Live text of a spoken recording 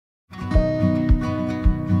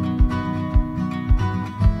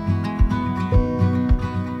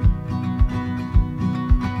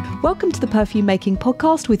Welcome to the Perfume Making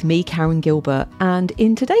Podcast with me, Karen Gilbert. And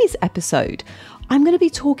in today's episode, I'm going to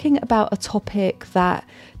be talking about a topic that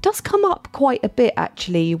does come up quite a bit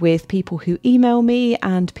actually with people who email me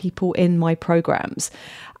and people in my programs.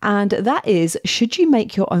 And that is, should you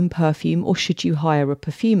make your own perfume or should you hire a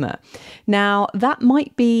perfumer? Now, that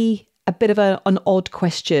might be a bit of an odd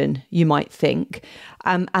question, you might think,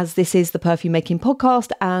 as this is the Perfume Making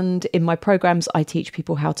Podcast, and in my programs, I teach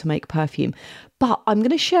people how to make perfume. But I'm going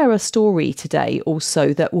to share a story today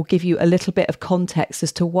also that will give you a little bit of context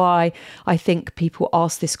as to why I think people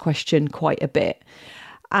ask this question quite a bit.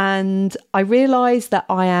 And I realise that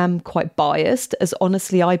I am quite biased, as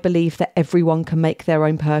honestly, I believe that everyone can make their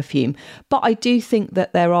own perfume. But I do think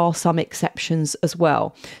that there are some exceptions as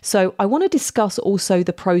well. So I want to discuss also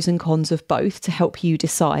the pros and cons of both to help you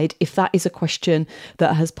decide if that is a question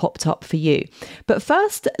that has popped up for you. But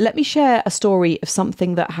first, let me share a story of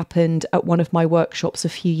something that happened at one of my workshops a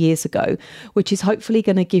few years ago, which is hopefully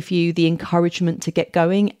going to give you the encouragement to get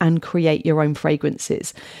going and create your own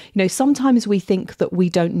fragrances. You know, sometimes we think that we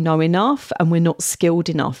don't know enough and we're not skilled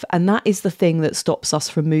enough. And that is the thing that stops us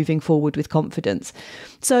from moving forward with confidence.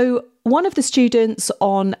 So one of the students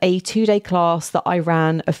on a 2-day class that I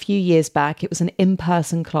ran a few years back, it was an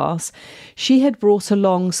in-person class, she had brought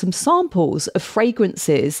along some samples of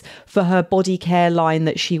fragrances for her body care line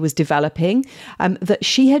that she was developing, that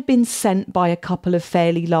she had been sent by a couple of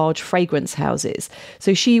fairly large fragrance houses.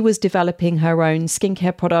 So she was developing her own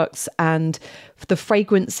skincare products, and the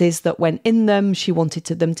fragrances that went in them, she wanted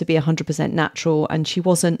them to be 100% natural, and she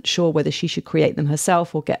wasn't sure whether she should create them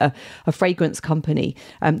herself or get a fragrance company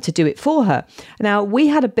to do it for her. Now, we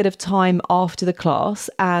had a bit of time after the class,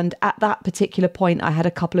 and at that particular point, I had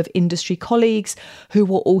a couple of industry colleagues who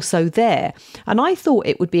were also there. And I thought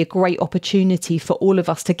it would be a great opportunity for all of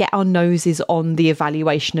us to get our noses on the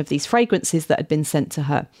evaluation of these fragrances that had been sent to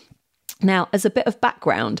her. Now, as a bit of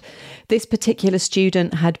background, this particular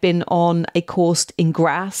student had been on a course in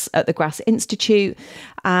Grass at the Grass Institute,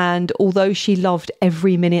 and although she loved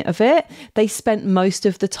every minute of it, they spent most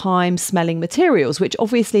of the time smelling materials, which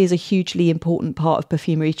obviously is a hugely important part of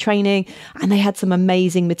perfumery training, and they had some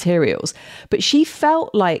amazing materials. But she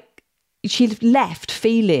felt like she left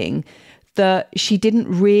feeling that she didn't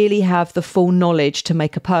really have the full knowledge to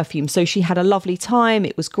make a perfume. So she had a lovely time.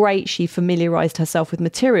 It was great. She familiarized herself with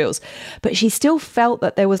materials, but she still felt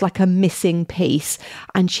that there was like a missing piece,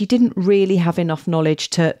 and she didn't really have enough knowledge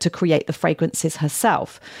to create the fragrances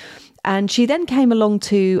herself. And she then came along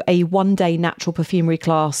to a 1-day natural perfumery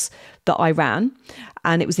class that I ran,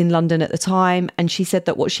 and it was in London at the time. And she said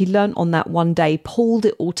that what she learned on that 1 day pulled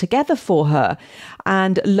it all together for her,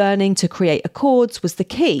 and learning to create accords was the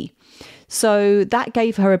key. So that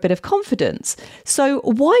gave her a bit of confidence. So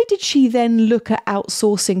why did she then look at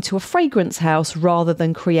outsourcing to a fragrance house rather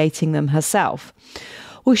than creating them herself?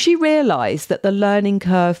 Well, she realised that the learning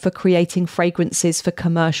curve for creating fragrances for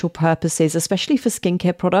commercial purposes, especially for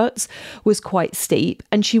skincare products, was quite steep,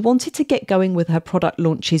 and she wanted to get going with her product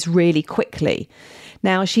launches really quickly.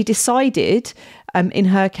 Now, she decided, in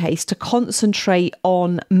her case, to concentrate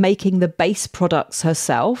on making the base products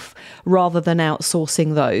herself rather than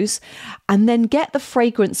outsourcing those, and then get the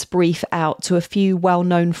fragrance brief out to a few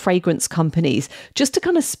well-known fragrance companies just to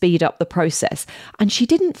kind of speed up the process. And she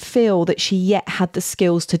didn't feel that she yet had the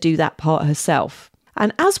skills to do that part herself.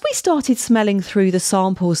 And as we started smelling through the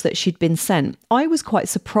samples that she'd been sent, I was quite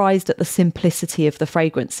surprised at the simplicity of the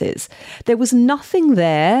fragrances. There was nothing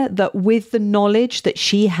there that, with the knowledge that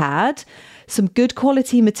she had, some good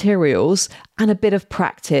quality materials and a bit of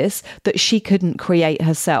practice, that she couldn't create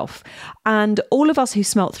herself. And all of us who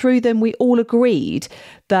smelt through them, we all agreed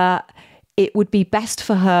that it would be best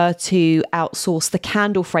for her to outsource the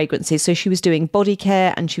candle fragrances. So she was doing body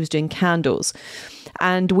care and she was doing candles.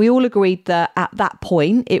 And we all agreed that at that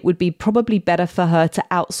point, it would be probably better for her to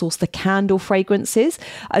outsource the candle fragrances,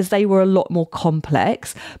 as they were a lot more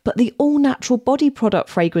complex. But the all-natural body product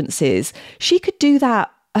fragrances, she could do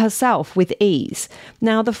that herself with ease.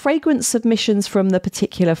 Now, the fragrance submissions from the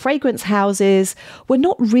particular fragrance houses were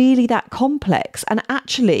not really that complex. And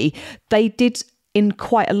actually, they did, in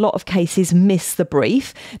quite a lot of cases, miss the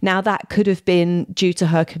brief. Now, that could have been due to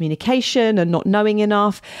her communication and not knowing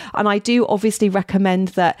enough. And I do obviously recommend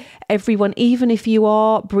that everyone, even if you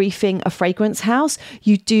are briefing a fragrance house,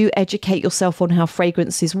 you do educate yourself on how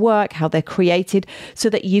fragrances work, how they're created, so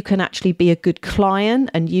that you can actually be a good client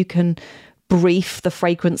and you can brief the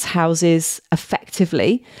fragrance houses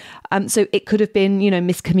effectively. So it could have been,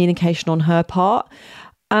 miscommunication on her part.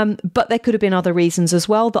 But there could have been other reasons as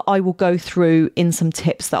well that I will go through in some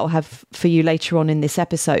tips that I'll have for you later on in this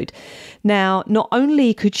episode. Now, not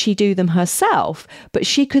only could she do them herself, but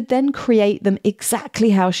she could then create them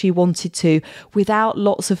exactly how she wanted to without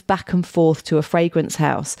lots of back and forth to a fragrance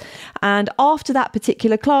house. And after that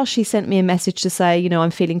particular class, she sent me a message to say,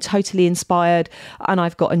 I'm feeling totally inspired and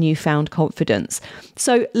I've got a newfound confidence.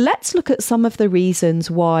 So let's look at some of the reasons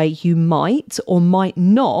why you might or might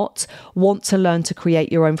not want to learn to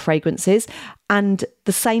create your own fragrances, and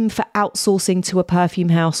the same for outsourcing to a perfume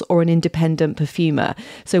house or an independent perfumer.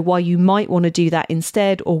 So why you might want to do that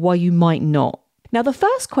instead, or why you might not. Now, the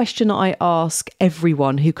first question I ask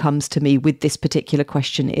everyone who comes to me with this particular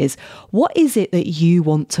question is, what is it that you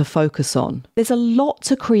want to focus on? There's a lot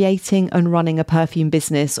to creating and running a perfume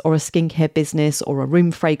business or a skincare business or a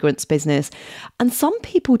room fragrance business. And some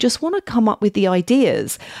people just want to come up with the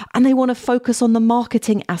ideas and they want to focus on the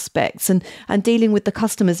marketing aspects and dealing with the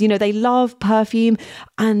customers. They love perfume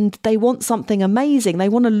and they want something amazing. They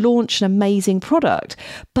want to launch an amazing product.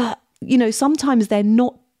 But, sometimes they're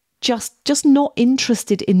not just not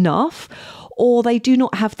interested enough, or they do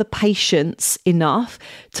not have the patience enough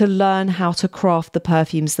to learn how to craft the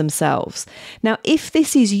perfumes themselves. Now, if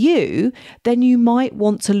this is you, then you might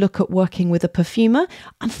want to look at working with a perfumer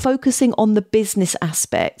and focusing on the business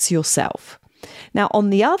aspects yourself. Now,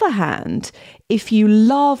 on the other hand, if you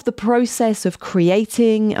love the process of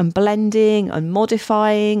creating and blending and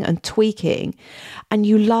modifying and tweaking, and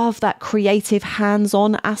you love that creative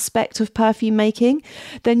hands-on aspect of perfume making,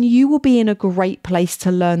 then you will be in a great place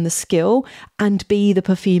to learn the skill and be the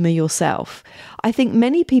perfumer yourself. I think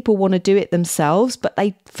many people want to do it themselves, but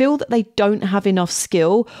they feel that they don't have enough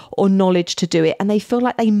skill or knowledge to do it, and they feel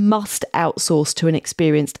like they must outsource to an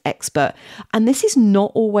experienced expert. And this is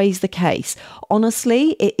not always the case.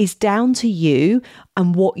 Honestly, it is down to you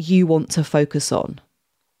and what you want to focus on.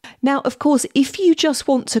 Now, of course, if you just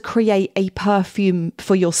want to create a perfume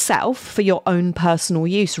for yourself, for your own personal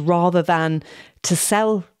use, rather than to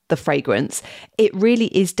sell the fragrance, it really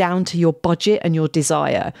is down to your budget and your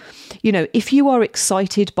desire. If you are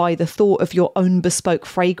excited by the thought of your own bespoke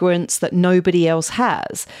fragrance that nobody else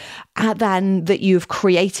has, than that you've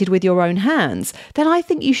created with your own hands, then I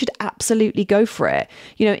think you should absolutely go for it.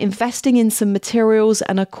 Investing in some materials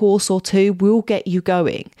and a course or two will get you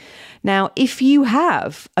going. Now, if you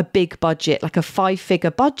have a big budget, like a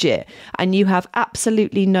 5-figure budget, and you have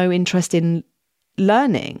absolutely no interest in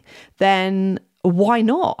learning, then why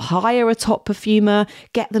not hire a top perfumer,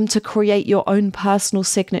 get them to create your own personal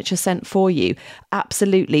signature scent for you?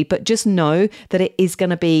 Absolutely. But just know that it is going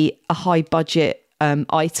to be a high budget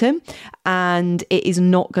item, and it is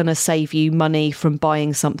not going to save you money from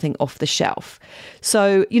buying something off the shelf.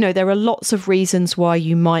 So, there are lots of reasons why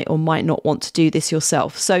you might or might not want to do this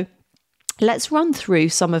yourself. So let's run through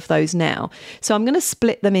some of those now. So I'm going to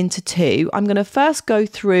split them into two. I'm going to first go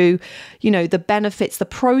through, the benefits, the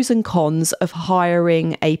pros and cons of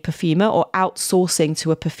hiring a perfumer or outsourcing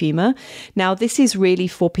to a perfumer. Now, this is really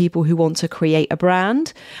for people who want to create a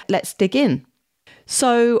brand. Let's dig in.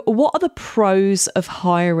 So what are the pros of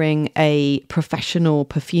hiring a professional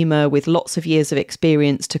perfumer with lots of years of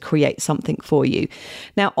experience to create something for you?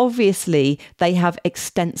 Now, obviously, they have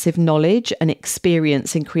extensive knowledge and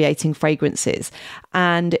experience in creating fragrances.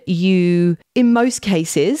 And you, in most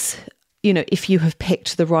cases, if you have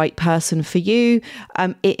picked the right person for you,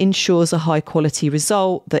 it ensures a high quality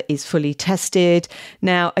result that is fully tested.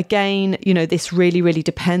 Now, again, this really, really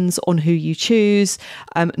depends on who you choose.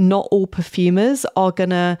 Not all perfumers are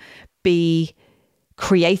going to be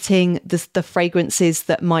creating the fragrances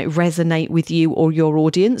that might resonate with you or your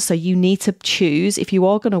audience. So you need to choose, if you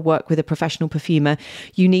are going to work with a professional perfumer,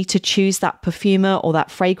 you need to choose that perfumer or that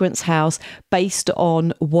fragrance house based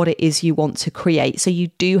on what it is you want to create. So you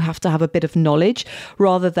do have to have a bit of knowledge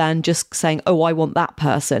rather than just saying, oh, I want that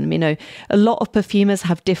person. A lot of perfumers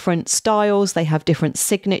have different styles, they have different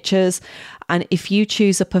signatures. And if you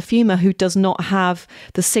choose a perfumer who does not have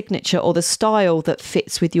the signature or the style that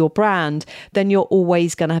fits with your brand, then you're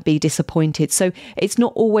always going to be disappointed. So it's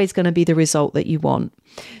not always going to be the result that you want.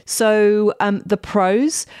 So the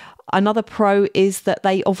pros. Another pro is that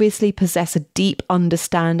they obviously possess a deep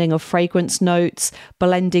understanding of fragrance notes,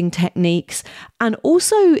 blending techniques, and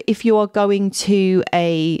also if you are going to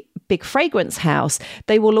a big fragrance house,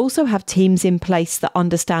 they will also have teams in place that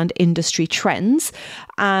understand industry trends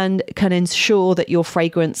and can ensure that your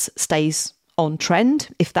fragrance stays on trend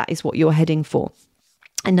if that is what you're heading for.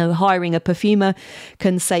 I know hiring a perfumer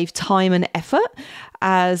can save time and effort,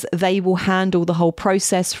 as they will handle the whole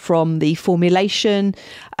process from the formulation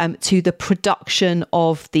to the production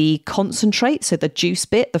of the concentrate, so the juice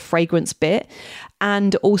bit, the fragrance bit.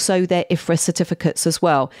 and also their IFRS certificates as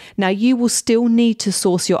well. Now, you will still need to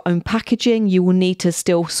source your own packaging. You will need to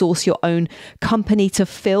still source your own company to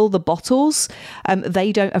fill the bottles.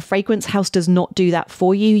 A fragrance house does not do that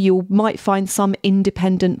for you. You might find some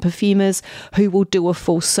independent perfumers who will do a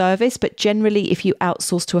full service, but generally, if you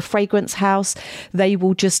outsource to a fragrance house, they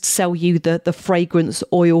will just sell you the fragrance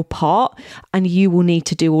oil part, and you will need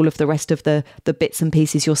to do all of the rest of the bits and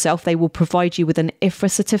pieces yourself. They will provide you with an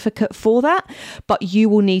IFRS certificate for that, but you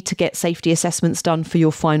will need to get safety assessments done for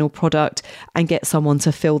your final product and get someone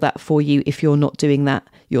to fill that for you if you're not doing that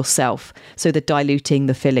yourself. So the diluting,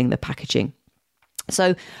 the filling, the packaging.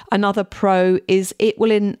 So another pro is it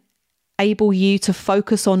will enable you to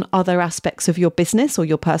focus on other aspects of your business or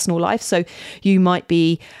your personal life. So you might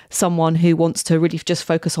be someone who wants to really just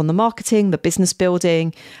focus on the marketing, the business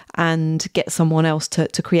building, and get someone else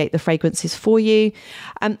to create the fragrances for you.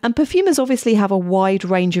 And perfumers obviously have a wide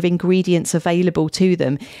range of ingredients available to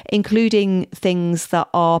them, including things that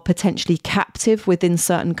are potentially captive within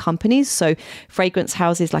certain companies. So fragrance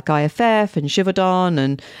houses like IFF and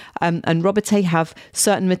Givaudan and Robertet have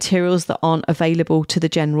certain materials that aren't available to the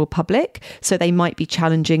general public. So they might be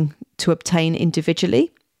challenging to obtain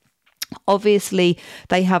individually. Obviously,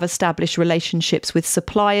 they have established relationships with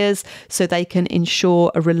suppliers so they can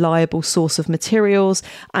ensure a reliable source of materials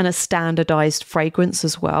and a standardized fragrance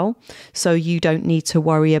as well. So you don't need to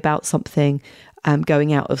worry about something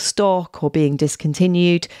going out of stock or being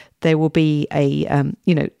discontinued. There will be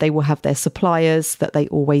they will have their suppliers that they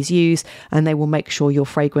always use, and they will make sure your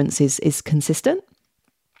fragrance is consistent.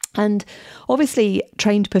 And obviously,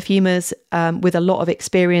 trained perfumers with a lot of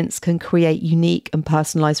experience can create unique and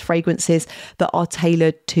personalized fragrances that are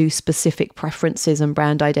tailored to specific preferences and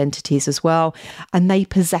brand identities as well. And they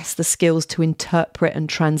possess the skills to interpret and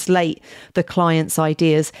translate the client's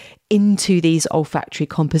ideas into these olfactory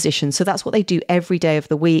compositions. So that's what they do every day of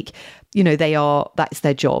the week. That's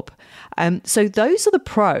their job. So those are the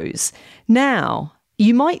pros. Now,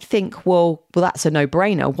 you might think, well, that's a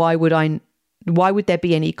no-brainer. Why would there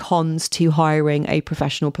be any cons to hiring a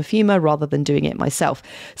professional perfumer rather than doing it myself?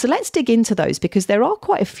 So let's dig into those, because there are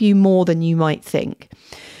quite a few more than you might think.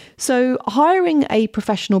 So hiring a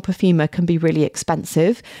professional perfumer can be really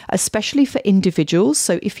expensive, especially for individuals.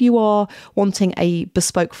 So if you are wanting a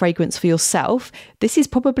bespoke fragrance for yourself, this is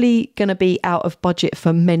probably going to be out of budget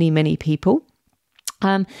for many, many people.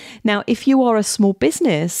 Now, if you are a small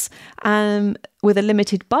business with a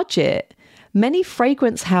limited budget, many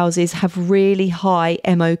fragrance houses have really high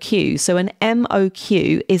MOQ. So an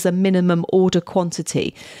MOQ is a minimum order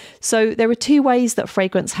quantity. So there are two ways that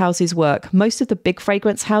fragrance houses work. Most of the big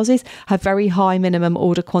fragrance houses have very high minimum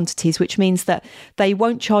order quantities, which means that they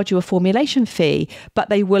won't charge you a formulation fee, but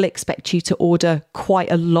they will expect you to order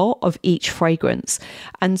quite a lot of each fragrance.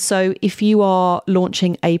 And so if you are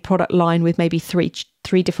launching a product line with maybe three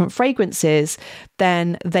different fragrances,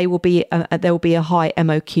 then there will be a high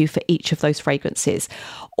MOQ for each of those fragrances.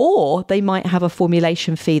 Or they might have a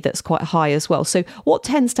formulation fee that's quite high as well. So what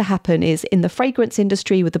tends to happen is, in the fragrance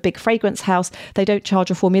industry with the big fragrance house, they don't charge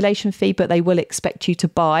a formulation fee, but they will expect you to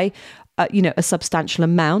buy a substantial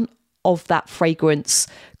amount of that fragrance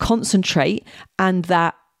concentrate, and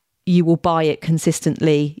that you will buy it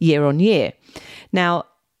consistently year on year. Now,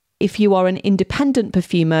 if you are an independent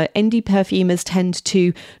perfumer, indie perfumers tend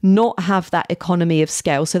to not have that economy of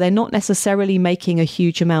scale. So they're not necessarily making a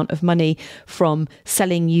huge amount of money from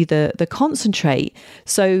selling you the concentrate.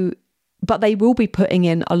 But they will be putting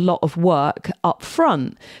in a lot of work up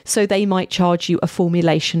front. So they might charge you a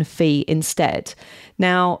formulation fee instead.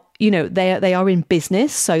 Now, they are in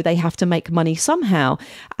business, so they have to make money somehow.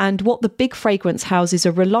 And what the big fragrance houses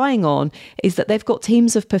are relying on is that they've got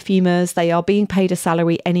teams of perfumers, they are being paid a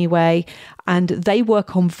salary anyway, and they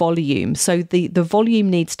work on volume. So the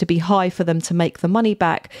volume needs to be high for them to make the money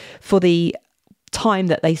back for the time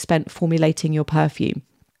that they spent formulating your perfume.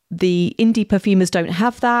 The indie perfumers don't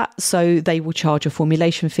have that, so they will charge a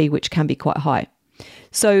formulation fee, which can be quite high.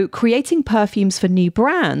 So creating perfumes for new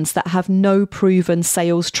brands that have no proven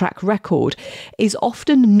sales track record is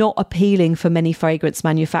often not appealing for many fragrance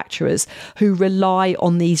manufacturers who rely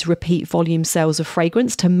on these repeat volume sales of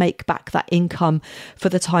fragrance to make back that income for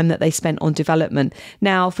the time that they spent on development.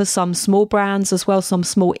 Now, for some small brands as well, some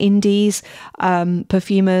small indies,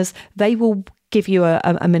 perfumers, they will give you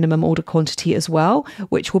a minimum order quantity as well,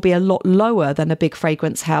 which will be a lot lower than a big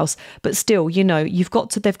fragrance house. But still, they've got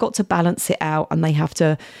to balance it out, and they have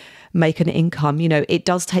to make an income. It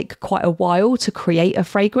does take quite a while to create a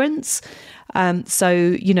fragrance.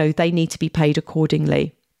 So they need to be paid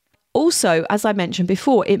accordingly. Also, as I mentioned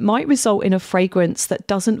before, it might result in a fragrance that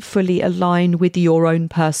doesn't fully align with your own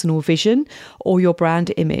personal vision or your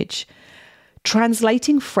brand image.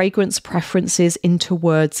 Translating fragrance preferences into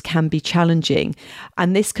words can be challenging,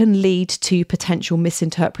 and this can lead to potential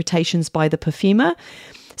misinterpretations by the perfumer.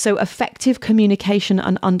 So effective communication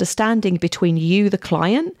and understanding between you, the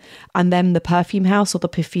client, and them, the perfume house or the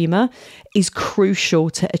perfumer, is crucial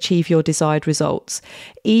to achieve your desired results.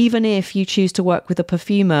 Even if you choose to work with a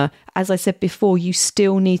perfumer, as I said before, you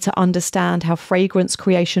still need to understand how fragrance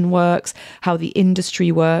creation works, how the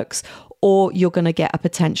industry works, or you're going to get a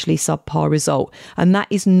potentially subpar result. And that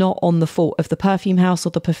is not on the fault of the perfume house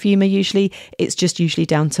or the perfumer usually. It's just usually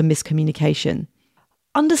down to miscommunication.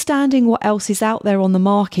 Understanding what else is out there on the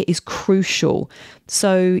market is crucial,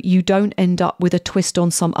 so you don't end up with a twist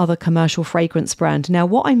on some other commercial fragrance brand. Now,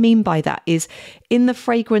 what I mean by that is, in the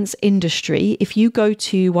fragrance industry, if you go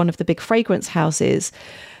to one of the big fragrance houses,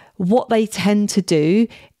 what they tend to do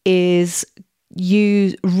is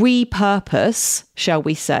you repurpose, shall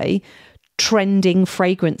we say, trending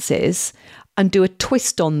fragrances and do a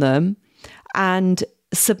twist on them and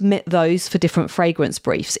submit those for different fragrance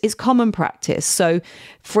briefs. It's common practice. So,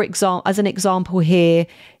 for example, as an example here,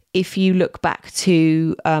 if you look back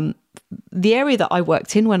to the area that I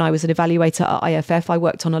worked in when I was an evaluator at IFF, I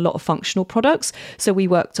worked on a lot of functional products. So we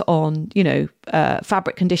worked on,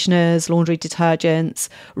 fabric conditioners, laundry detergents,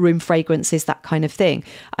 room fragrances, that kind of thing.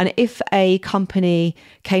 And if a company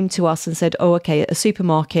came to us and said, oh, okay, a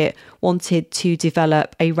supermarket wanted to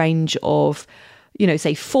develop a range of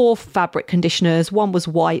say 4 fabric conditioners, one was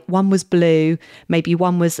white, one was blue, maybe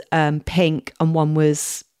one was pink and one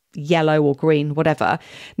was yellow or green, whatever.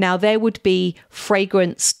 Now there would be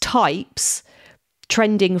fragrance types,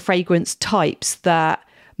 trending fragrance types that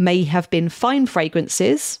may have been fine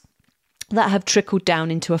fragrances that have trickled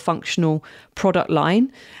down into a functional product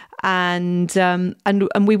line. And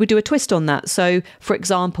we would do a twist on that. So for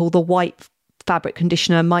example, the white fabric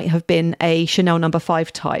conditioner might have been a Chanel No.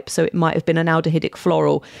 5 type. So it might have been an aldehydic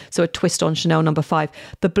floral. So a twist on Chanel No. 5.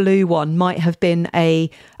 The blue one might have been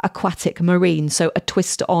a aquatic marine. So a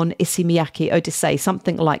twist on Issey Miyake Odyssey,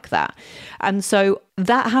 something like that. And so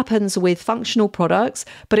that happens with functional products,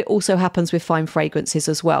 but it also happens with fine fragrances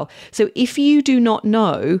as well. So if you do not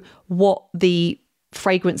know what the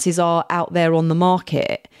fragrances are out there on the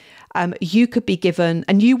market, you could be given,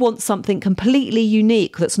 and you want something completely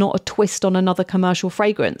unique that's not a twist on another commercial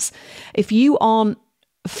fragrance. If you aren't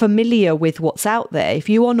familiar with what's out there, if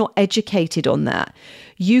you are not educated on that,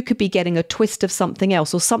 you could be getting a twist of something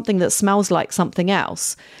else or something that smells like something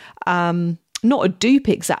else. Not a dupe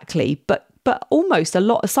exactly, but almost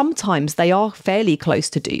sometimes they are fairly close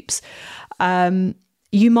to dupes.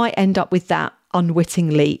 You might end up with that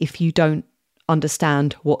unwittingly if you don't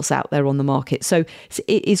understand what's out there on the market. So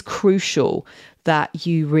it is crucial that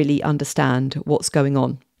you really understand what's going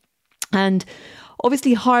on. And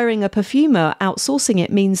obviously hiring a perfumer, outsourcing it,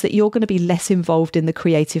 means that you're going to be less involved in the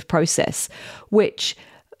creative process, which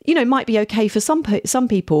might be okay for some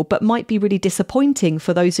people, but might be really disappointing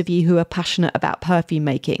for those of you who are passionate about perfume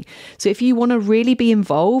making. So if you want to really be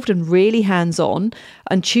involved and really hands-on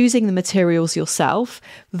and choosing the materials yourself,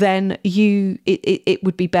 then it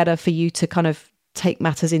would be better for you to kind of take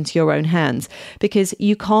matters into your own hands, because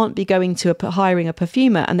you can't be going to hiring a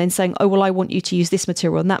perfumer and then saying, oh, well, I want you to use this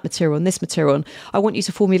material and that material and this material, and I want you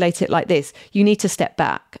to formulate it like this. You need to step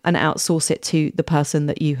back and outsource it to the person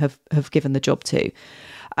that you have given the job to.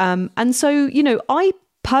 And so, I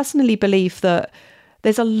personally believe that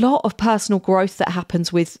there's a lot of personal growth that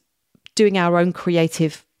happens with doing our own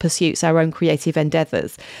creative pursuits, our own creative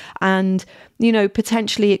endeavors. And,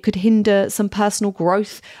 potentially it could hinder some personal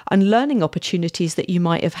growth and learning opportunities that you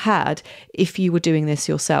might have had if you were doing this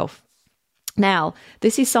yourself. Now,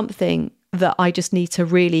 this is something that I just need to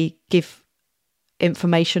really give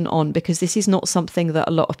information on, because this is not something that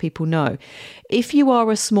a lot of people know. If you are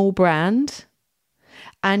a small brand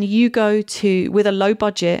and you go with a low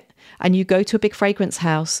budget and you go to a big fragrance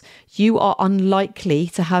house, you are unlikely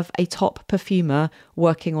to have a top perfumer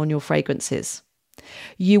working on your fragrances.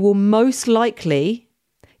 You will most likely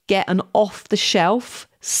get an off-the-shelf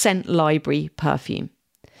scent library perfume.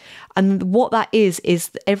 And what that is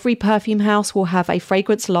every perfume house will have a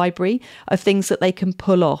fragrance library of things that they can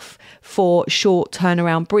pull off for short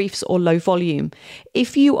turnaround briefs or low volume.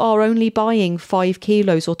 If you are only buying 5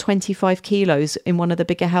 kilos or 25 kilos in one of the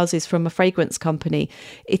bigger houses from a fragrance company,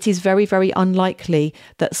 it is very, very unlikely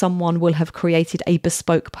that someone will have created a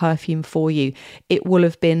bespoke perfume for you. It will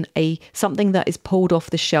have been something that is pulled off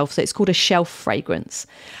the shelf. So it's called a shelf fragrance.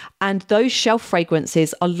 And those shelf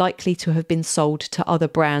fragrances are likely to have been sold to other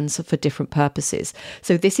brands for different purposes.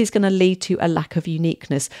 So this is going to lead to a lack of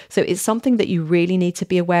uniqueness. So it's something that you really need to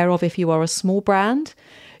be aware of if you are a small brand.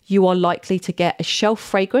 You are likely to get a shelf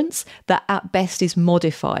fragrance that at best is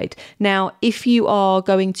modified. Now, if you are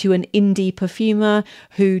going to an indie perfumer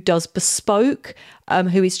who does bespoke,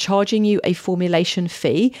 who is charging you a formulation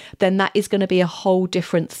fee, then that is going to be a whole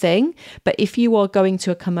different thing. But if you are going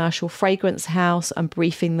to a commercial fragrance house and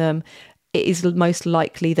briefing them, it is most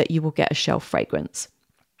likely that you will get a shelf fragrance.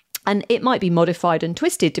 And it might be modified and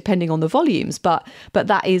twisted depending on the volumes, but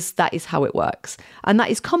that is how it works, and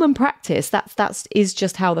that is common practice. That is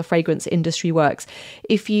just how the fragrance industry works.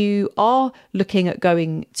 If you are looking at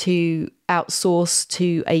going to outsource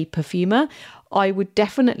to a perfumer, I would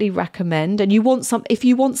definitely recommend, and if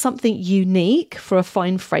you want something unique for a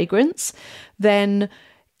fine fragrance, then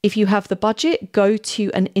if you have the budget, go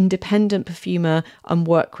to an independent perfumer and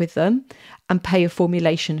work with them and pay a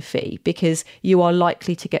formulation fee, because you are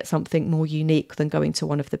likely to get something more unique than going to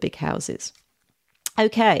one of the big houses.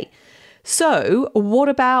 Okay, so what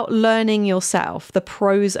about learning yourself? The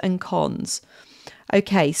pros and cons.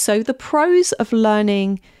 Okay, so the pros of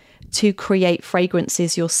learning to create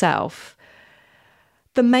fragrances yourself.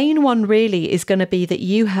 The main one really is going to be that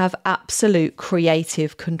you have absolute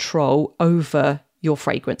creative control over your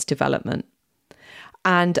fragrance development.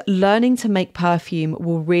 And learning to make perfume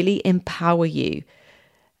will really empower you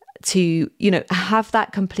to, have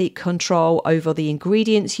that complete control over the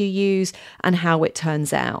ingredients you use and how it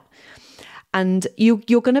turns out. And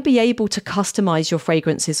you're going to be able to customize your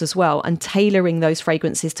fragrances as well, and tailoring those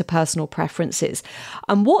fragrances to personal preferences.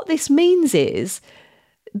 And what this means is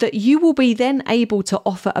that you will be then able to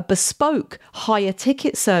offer a bespoke higher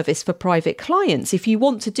ticket service for private clients if you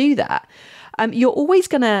want to do that. You're always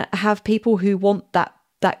going to have people who want that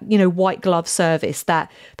white glove service,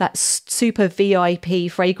 that super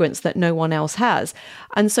VIP fragrance that no one else has.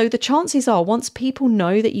 And so the chances are, once people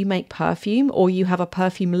know that you make perfume, or you have a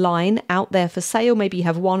perfume line out there for sale, maybe you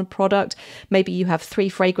have one product, maybe you have 3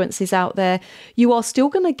 fragrances out there, you are still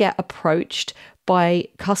going to get approached by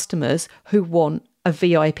customers who want a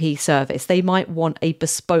VIP service. They might want a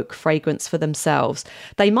bespoke fragrance for themselves.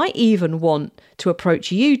 They might even want to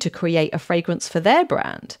approach you to create a fragrance for their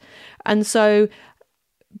brand. And so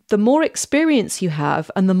the more experience you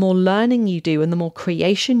have, and the more learning you do, and the more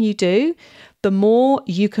creation you do, the more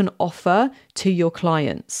you can offer to your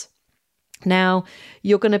clients. Now,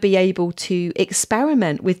 you're going to be able to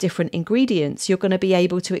experiment with different ingredients. You're going to be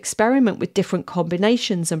able to experiment with different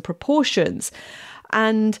combinations and proportions.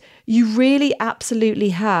 And you really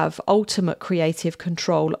absolutely have ultimate creative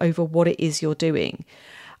control over what it is you're doing.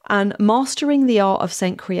 And mastering the art of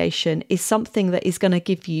scent creation is something that is going to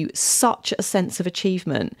give you such a sense of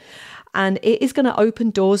achievement. And it is going to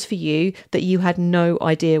open doors for you that you had no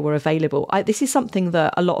idea were available. This is something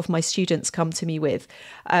that a lot of my students come to me with.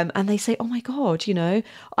 And they say, oh my God,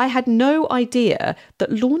 I had no idea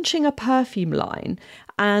that launching a perfume line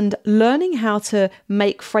and learning how to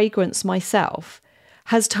make fragrance myself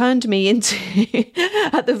has turned me into,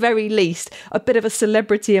 at the very least, a bit of a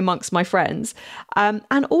celebrity amongst my friends.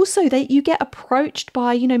 And also that you get approached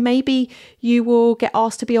by, maybe you will get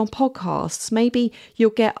asked to be on podcasts. Maybe you'll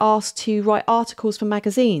get asked to write articles for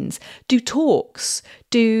magazines, do talks,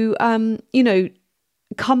 do,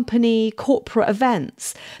 company corporate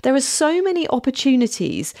events. There are so many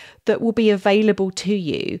opportunities that will be available to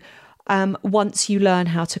you once you learn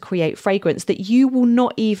how to create fragrance that you will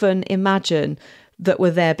not even imagine that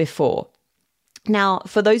were there before. Now,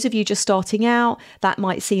 for those of you just starting out, that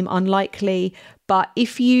might seem unlikely, but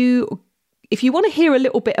if you want to hear a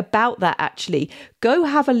little bit about that, actually, go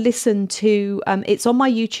have a listen to, it's on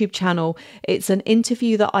my YouTube channel. It's an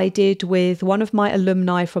interview that I did with one of my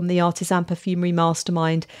alumni from the Artisan Perfumery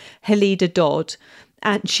Mastermind, Helida Dodd.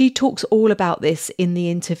 And she talks all about this in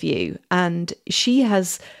the interview. And she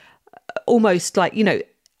has almost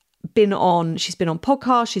been on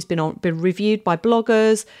podcasts, she's been reviewed by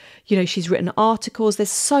bloggers, she's written articles.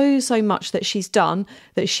 There's so much that she's done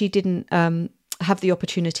that she didn't have the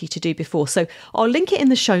opportunity to do before. So I'll link it in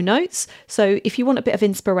the show notes. So if you want a bit of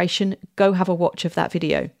inspiration, go have a watch of that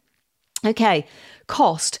video. Okay,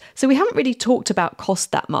 cost. So we haven't really talked about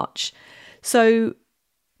cost that much. So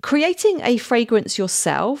creating a fragrance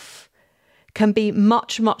yourself can be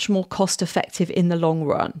much more cost effective in the long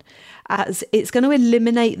run, as it's going to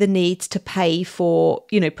eliminate the need to pay for,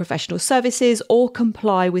 professional services or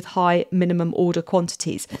comply with high minimum order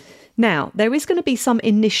quantities. Now, there is going to be some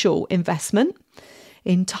initial investment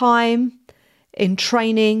in time, in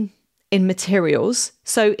training, in materials.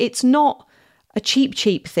 So it's not a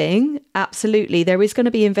cheap thing. Absolutely. There is going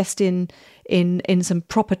to be investing in some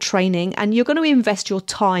proper training, and you're going to invest your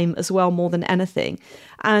time as well, more than anything.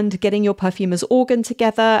 And getting your perfumer's organ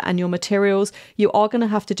together and your materials, you are going to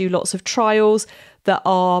have to do lots of trials that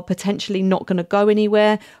are potentially not going to go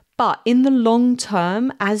anywhere. But in the long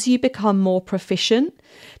term, as you become more proficient,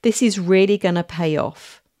 this is really going to pay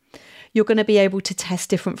off. You're going to be able to test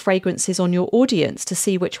different fragrances on your audience to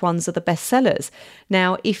see which ones are the best sellers.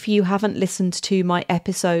 Now, if you haven't listened to my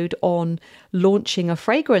episode on launching a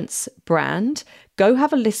fragrance brand, go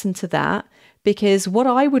have a listen to that, because what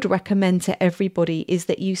I would recommend to everybody is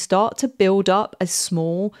that you start to build up a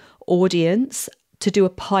small audience to do a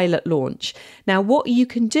pilot launch. Now, what you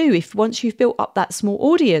can do, if once you've built up that small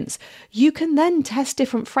audience, you can then test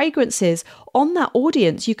different fragrances on that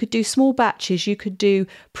audience. You could do small batches, you could do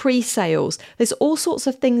pre-sales. There's all sorts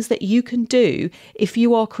of things that you can do if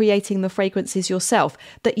you are creating the fragrances yourself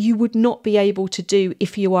that you would not be able to do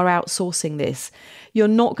if you are outsourcing this. You're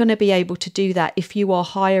not going to be able to do that if you are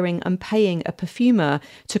hiring and paying a perfumer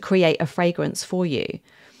to create a fragrance for you.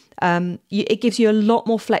 It gives you a lot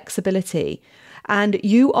more flexibility. And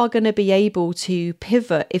you are going to be able to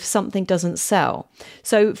pivot if something doesn't sell.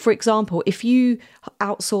 So, for example, if you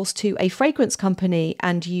outsource to a fragrance company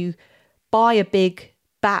and you buy a big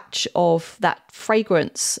batch of that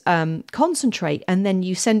fragrance concentrate, and then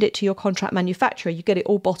you send it to your contract manufacturer, you get it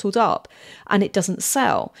all bottled up and it doesn't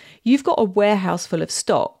sell, you've got a warehouse full of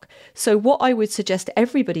stock. So what I would suggest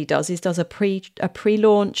everybody does a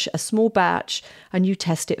pre-launch, a small batch, and you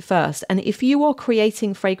test it first. And if you are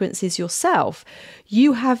creating fragrances yourself,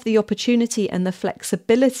 you have the opportunity and the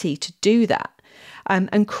flexibility to do that.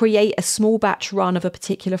 And create a small batch run of a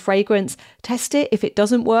particular fragrance, test it. If it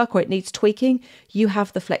doesn't work or it needs tweaking, you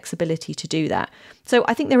have the flexibility to do that. So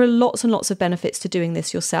I think there are lots and lots of benefits to doing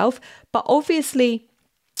this yourself. But obviously,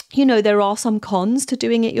 you know, there are some cons to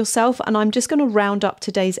doing it yourself, and I'm just going to round up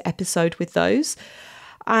today's episode with those.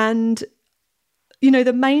 And, you know,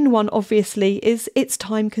 the main one obviously is it's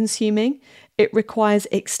time consuming. It requires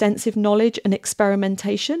extensive knowledge and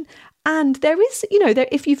experimentation. And there is, you know,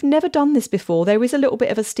 if you've never done this before, there is a little bit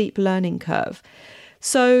of a steep learning curve.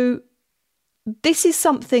 So this is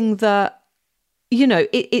something that, you know,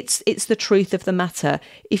 it's the truth of the matter.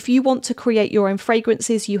 If you want to create your own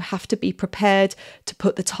fragrances, you have to be prepared to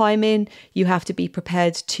put the time in. You have to be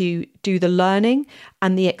prepared to do the learning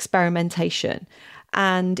and the experimentation.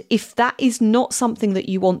 And if that is not something that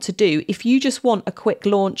you want to do, if you just want a quick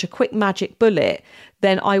launch, a quick magic bullet,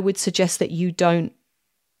 then I would suggest that you don't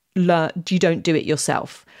do it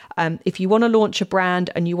yourself. If you want to launch a brand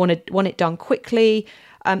and you want it done quickly,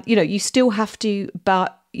 you know, you still have to,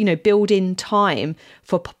 build in time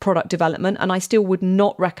for product development. And I still would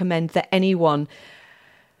not recommend that anyone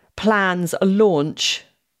plans a launch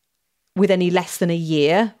with any less than a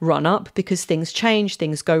year run up, because things change,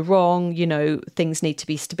 things go wrong, you know, things need to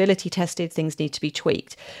be stability tested, things need to be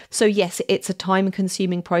tweaked. So yes, it's a time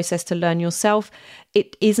consuming process to learn yourself.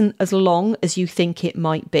 It isn't as long as you think it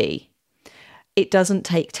might be. It doesn't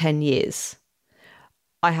take 10 years.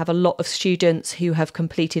 I have a lot of students who have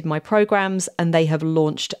completed my programs and they have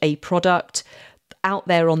launched a product out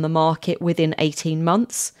there on the market within 18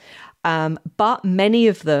 months. But many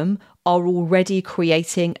of them are already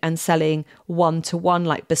creating and selling one-to-one,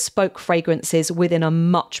 like bespoke fragrances, within a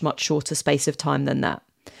much, much shorter space of time than that.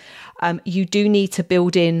 You do need to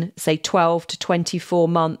build in, say, 12 to 24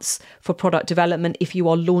 months for product development if you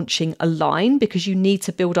are launching a line, because you need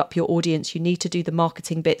to build up your audience. You need to do the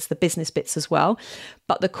marketing bits, the business bits as well.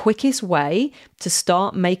 But the quickest way to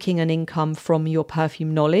start making an income from your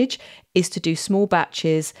perfume knowledge is to do small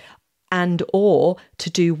batches and or to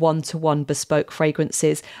do one-to-one bespoke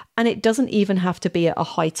fragrances. And it doesn't even have to be at a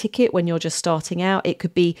high ticket when you're just starting out. It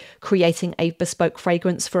could be creating a bespoke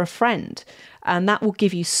fragrance for a friend. And that will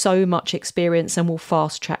give you so much experience and will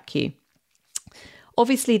fast track you.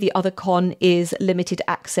 Obviously, the other con is limited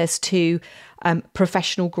access to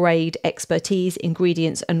professional grade expertise,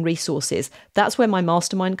 ingredients and resources. That's where my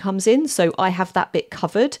mastermind comes in. So I have that bit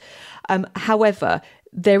covered. However,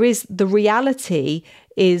 the reality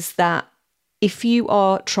is that if you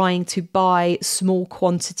are trying to buy small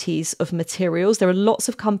quantities of materials, there are lots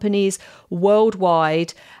of companies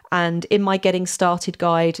worldwide. And in my Getting Started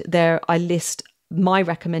guide, there I list my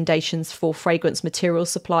recommendations for fragrance material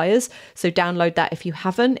suppliers. So download that if you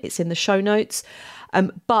haven't, it's in the show notes.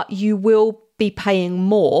 But you will be paying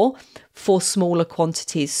more for smaller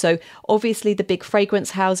quantities. So obviously the big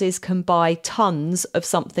fragrance houses can buy tons of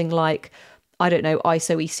something like, I don't know,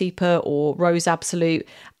 ISO E-Super or Rose Absolute,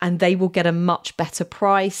 and they will get a much better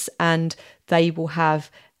price and they will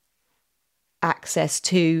have access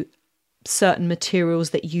to certain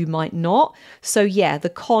materials that you might not. So yeah, the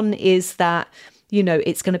con is that,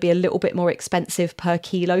 it's going to be a little bit more expensive per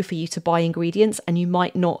kilo for you to buy ingredients, and you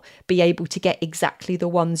might not be able to get exactly the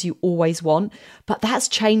ones you always want. But that's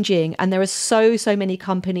changing. And there are so many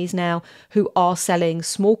companies now who are selling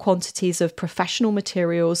small quantities of professional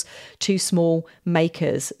materials to small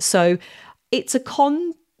makers. So it's a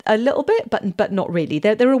con a little bit, but not really.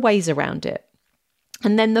 There are ways around it.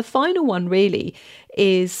 And then the final one really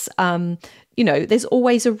is, there's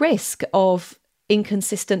always a risk of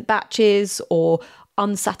inconsistent batches or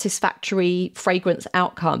unsatisfactory fragrance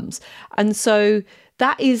outcomes. And so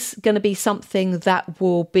that is going to be something that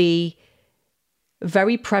will be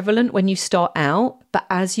very prevalent when you start out. But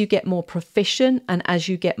as you get more proficient and as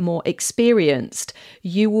you get more experienced,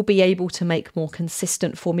 you will be able to make more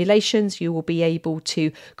consistent formulations. You will be able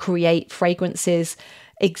to create fragrances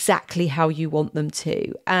exactly how you want them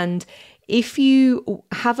to. And if you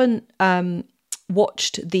haven't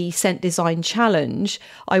watched the Scent Design Challenge,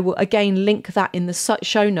 I will again link that in the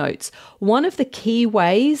show notes. One of the key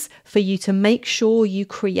ways for you to make sure you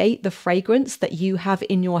create the fragrance that you have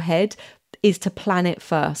in your head is to plan it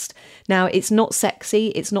first. Now, it's not sexy.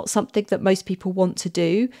 It's not something that most people want to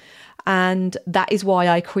do. And that is why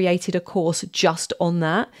I created a course just on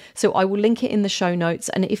that. So I will link it in the show notes.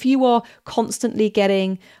 And if you are constantly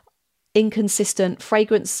getting inconsistent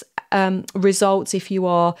fragrance results, if you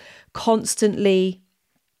are constantly,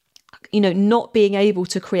 not being able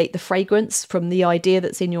to create the fragrance from the idea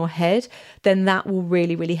that's in your head, then that will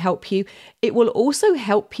really, really help you. It will also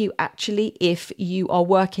help you actually if you are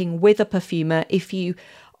working with a perfumer, if you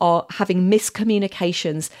are having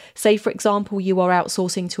miscommunications. Say, for example, you are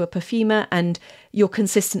outsourcing to a perfumer and you're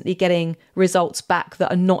consistently getting results back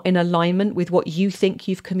that are not in alignment with what you think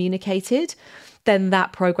you've communicated, then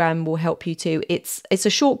that program will help you too. It's a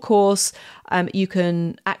short course. You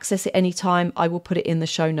can access it anytime. I will put it in the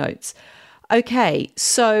show notes. Okay,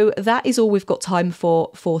 so that is all we've got time for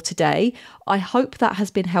today. I hope that has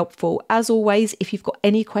been helpful. As always, if you've got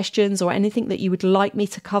any questions or anything that you would like me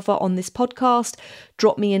to cover on this podcast,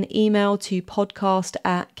 drop me an email to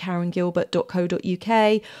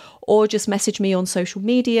podcast@karengilbert.co.uk or just message me on social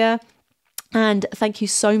media. And thank you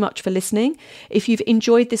so much for listening. If you've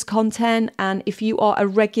enjoyed this content and if you are a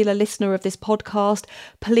regular listener of this podcast,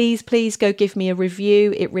 please go give me a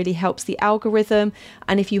review. It really helps the algorithm.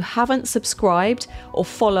 And if you haven't subscribed or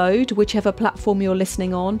followed whichever platform you're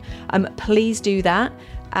listening on, please do that,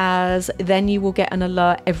 as then you will get an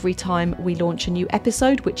alert every time we launch a new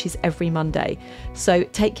episode, which is every Monday. So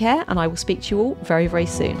take care, and I will speak to you all very, very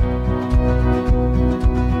soon.